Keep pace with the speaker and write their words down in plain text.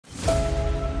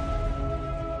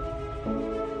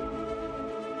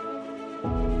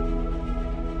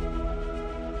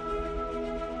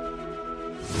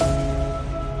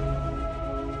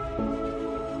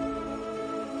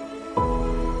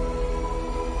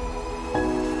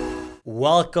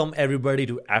Welcome everybody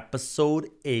to episode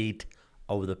 8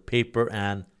 of the Paper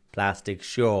and Plastic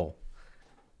Show.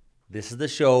 This is the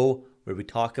show where we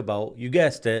talk about, you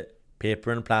guessed it,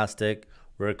 paper and plastic.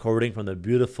 We're recording from the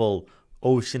beautiful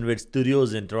Ocean Ridge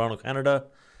Studios in Toronto, Canada.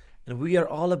 And we are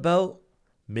all about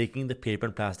making the paper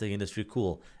and plastic industry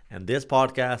cool. And this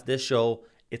podcast, this show,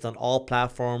 it's on all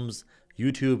platforms: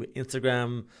 YouTube,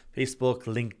 Instagram, Facebook,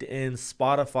 LinkedIn,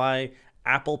 Spotify,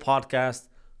 Apple Podcasts,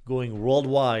 going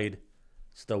worldwide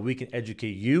so that we can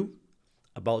educate you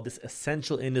about this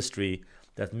essential industry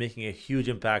that's making a huge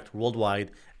impact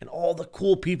worldwide, and all the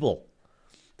cool people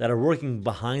that are working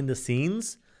behind the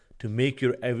scenes to make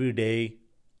your everyday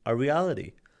a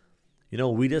reality. You know,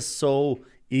 we just so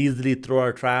easily throw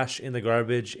our trash in the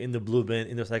garbage, in the blue bin,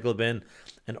 in the recycle bin,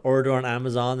 and order on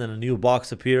Amazon, and a new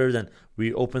box appears and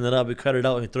we open it up, we cut it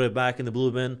out, and we throw it back in the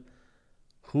blue bin.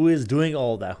 Who is doing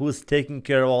all that? Who is taking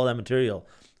care of all that material?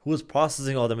 Who is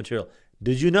processing all that material?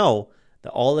 Did you know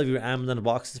that all of your Amazon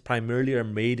boxes primarily are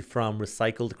made from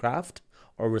recycled craft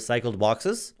or recycled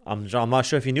boxes? I'm not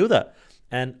sure if you knew that.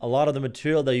 And a lot of the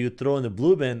material that you throw in the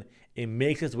blue bin, it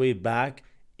makes its way back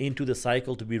into the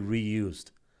cycle to be reused.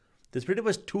 There's pretty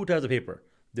much two types of paper.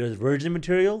 There's virgin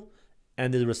material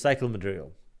and there's recycled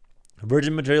material.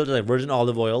 Virgin material, just like virgin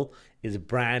olive oil, is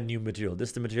brand new material. This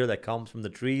is the material that comes from the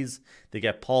trees. They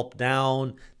get pulped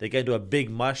down, they get into a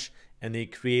big mush, and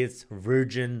it creates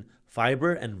virgin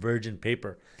fiber and virgin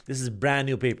paper. This is brand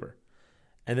new paper.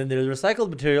 And then there's recycled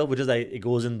material, which is like it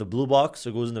goes in the blue box, or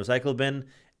it goes in the recycle bin.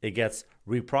 It gets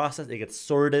reprocessed, it gets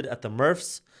sorted at the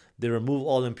MRFs. They remove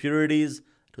all impurities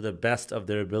to the best of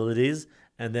their abilities,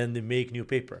 and then they make new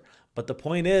paper. But the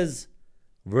point is,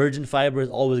 virgin fiber is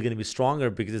always going to be stronger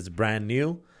because it's brand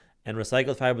new, and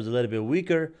recycled fiber is a little bit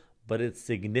weaker, but it's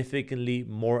significantly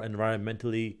more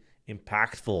environmentally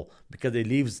impactful because it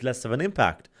leaves less of an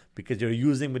impact because you're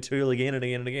using material again and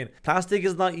again and again. Plastic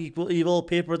is not evil,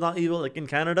 paper is not evil. Like in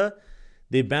Canada,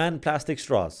 they banned plastic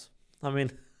straws. I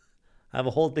mean, I have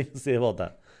a whole thing to say about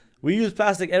that. We use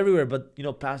plastic everywhere, but you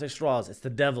know, plastic straws, it's the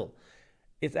devil.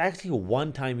 It's actually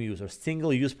one-time use or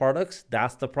single-use products.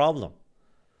 That's the problem.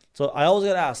 So I always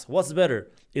get asked, what's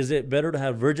better? Is it better to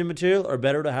have virgin material or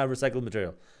better to have recycled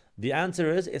material? The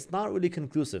answer is it's not really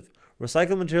conclusive.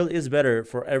 Recycled material is better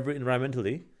for every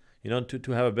environmentally, you know,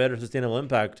 to have a better sustainable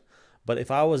impact. But if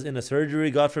I was in a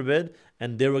surgery, God forbid,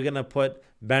 and they were going to put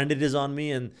bandages on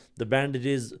me, and the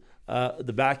bandages,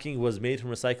 the backing was made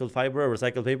from recycled fiber or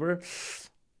recycled paper,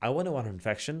 I wouldn't want an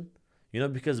infection. You know,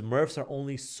 because MRFs are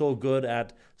only so good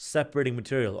at separating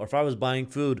material. Or if I was buying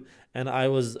food and I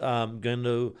was going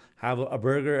to have a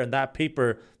burger, and that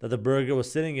paper that the burger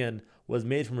was sitting in was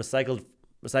made from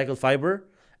recycled fiber,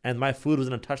 and my food was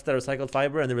going to touch that recycled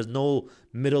fiber and there was no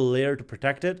middle layer to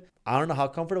protect it, I don't know how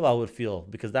comfortable I would feel,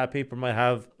 because that paper might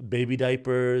have baby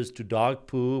diapers to dog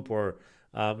poop, or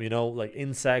you know, like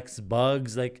insects,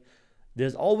 bugs. Like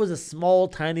there's always a small,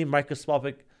 tiny,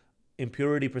 microscopic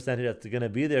impurity percentage that's going to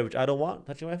be there, which I don't want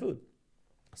touching my food.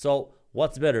 So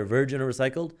what's better, virgin or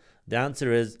recycled? The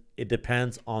answer is it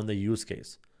depends on the use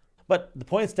case. But the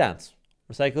point stands.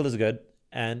 Recycled is good.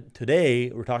 And today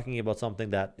we're talking about something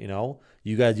that, you know,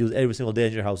 you guys use every single day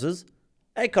in your houses: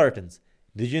 egg cartons.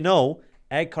 Did you know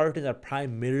egg cartons are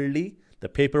primarily, the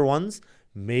paper ones,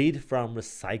 made from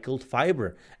recycled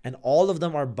fiber? And all of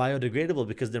them are biodegradable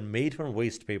because they're made from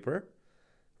waste paper,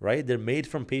 right? They're made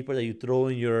from paper that you throw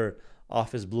in your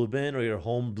office blue bin or your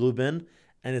home blue bin,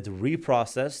 and it's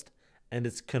reprocessed and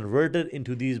it's converted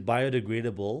into these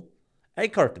biodegradable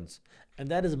egg cartons. And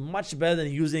that is much better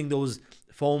than using those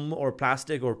foam or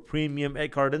plastic or premium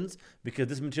egg cartons, because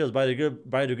this material is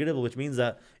biodegradable, which means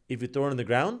that if you throw it in the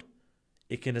ground,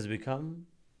 it can just become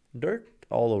dirt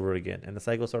all over again. And the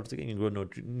cycle starts again. You can grow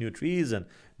new trees and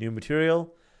new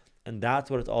material. And that's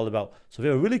what it's all about. So we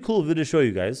have a really cool video to show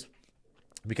you guys,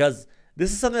 because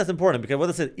this is something that's important, because what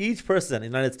I said, each person in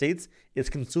the United States is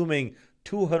consuming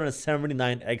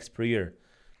 279 eggs per year.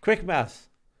 Quick math,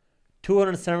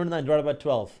 279 divided by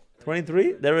 12.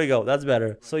 23? There we go. That's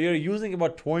better. So you're using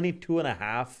about 22 and a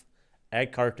half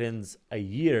egg cartons a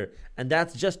year. And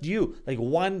that's just you. Like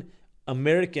one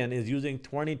American is using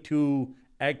 22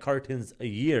 egg cartons a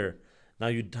year. Now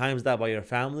you times that by your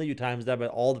family, you times that by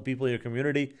all the people in your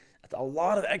community. That's a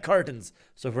lot of egg cartons.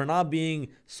 So if we're not being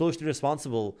socially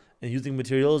responsible and using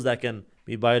materials that can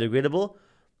be biodegradable,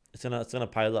 it's gonna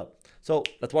pile up. So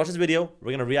let's watch this video.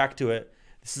 We're gonna react to it.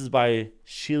 This is by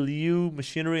Shiliu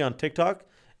Machinery on TikTok,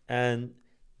 and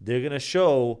they're gonna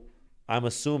show, I'm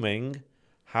assuming,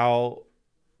 how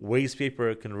waste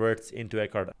paper converts into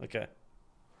egg carton. Okay.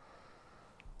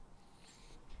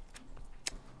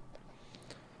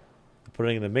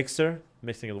 putting it in the mixer,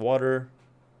 mixing it with water.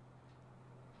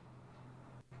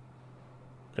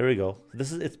 There we go.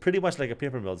 It's pretty much like a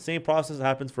paper mill. The same process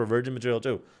happens for virgin material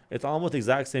too. It's almost the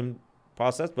exact same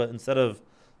process, but instead of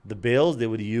the bales, they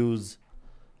would use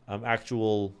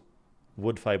actual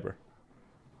wood fiber.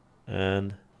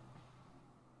 And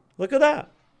look at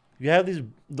that. You have these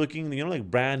looking,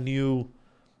 like brand new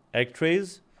egg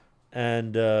trays,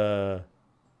 and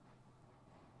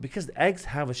because the eggs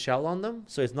have a shell on them,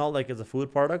 so it's not like it's a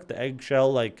food product. The egg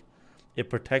shell, like, it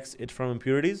protects it from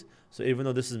impurities. So even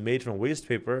though this is made from waste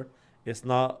paper, it's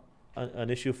not an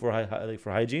issue for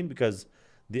for hygiene, because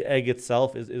the egg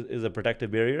itself is a protective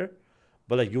barrier.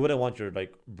 But like, you wouldn't want your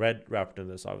like bread wrapped in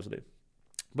this, obviously.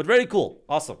 But very cool,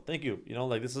 awesome, thank you.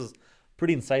 Like, this is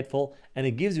pretty insightful, and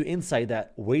it gives you insight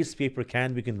that waste paper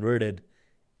can be converted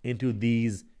into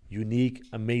these unique,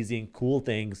 amazing, cool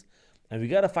things. And we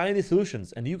got to find these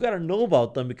solutions, and you got to know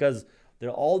about them, because there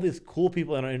are all these cool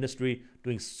people in our industry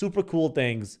doing super cool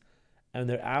things, and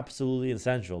they're absolutely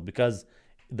essential. Because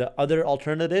the other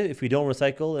alternative, if we don't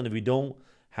recycle and if we don't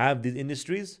have these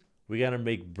industries, we got to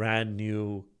make brand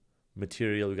new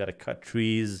material. We got to cut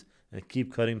trees and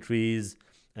keep cutting trees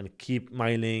and keep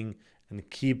mining and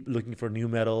keep looking for new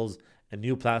metals and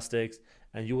new plastics.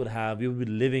 And we would be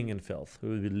living in filth. We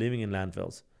would be living in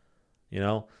landfills.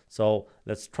 So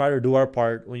let's try to do our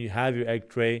part. When you have your egg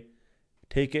tray,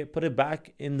 take it, put it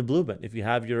back in the blue bin. If you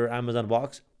have your Amazon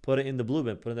box, put it in the blue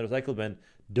bin, put it in the recycle bin.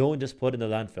 Don't just put it in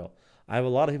the landfill. I have a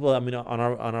lot of people,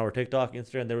 on our TikTok,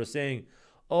 Instagram, they were saying,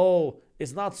 oh,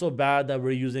 it's not so bad that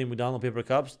we're using McDonald's paper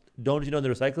cups. Don't you know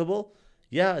they're recyclable?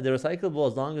 Yeah, they're recyclable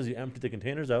as long as you empty the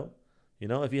containers out.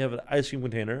 If you have an ice cream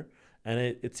container and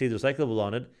it says recyclable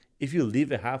on it, if you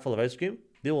leave it half full of ice cream,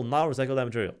 they will not recycle that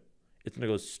material. It's going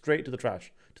to go straight to the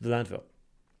trash, to the landfill.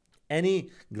 Any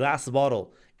glass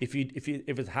bottle, if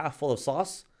it's half full of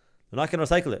sauce, they're not going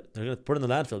to recycle it. They're going to put it in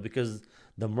the landfill, because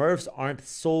the MRFs aren't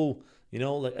so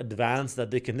like advanced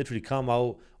that they can literally come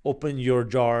out, open your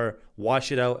jar,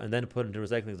 wash it out, and then put it into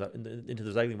into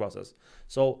the recycling process.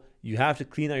 So you have to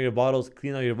clean out your bottles,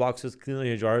 clean out your boxes, clean out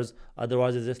your jars.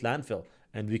 Otherwise, it's just landfill.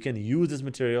 And we can use this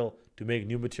material to make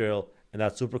new material, and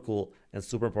that's super cool and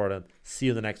super important. See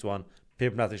you in the next one.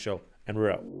 Paper Plastic Show, and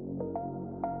we're out.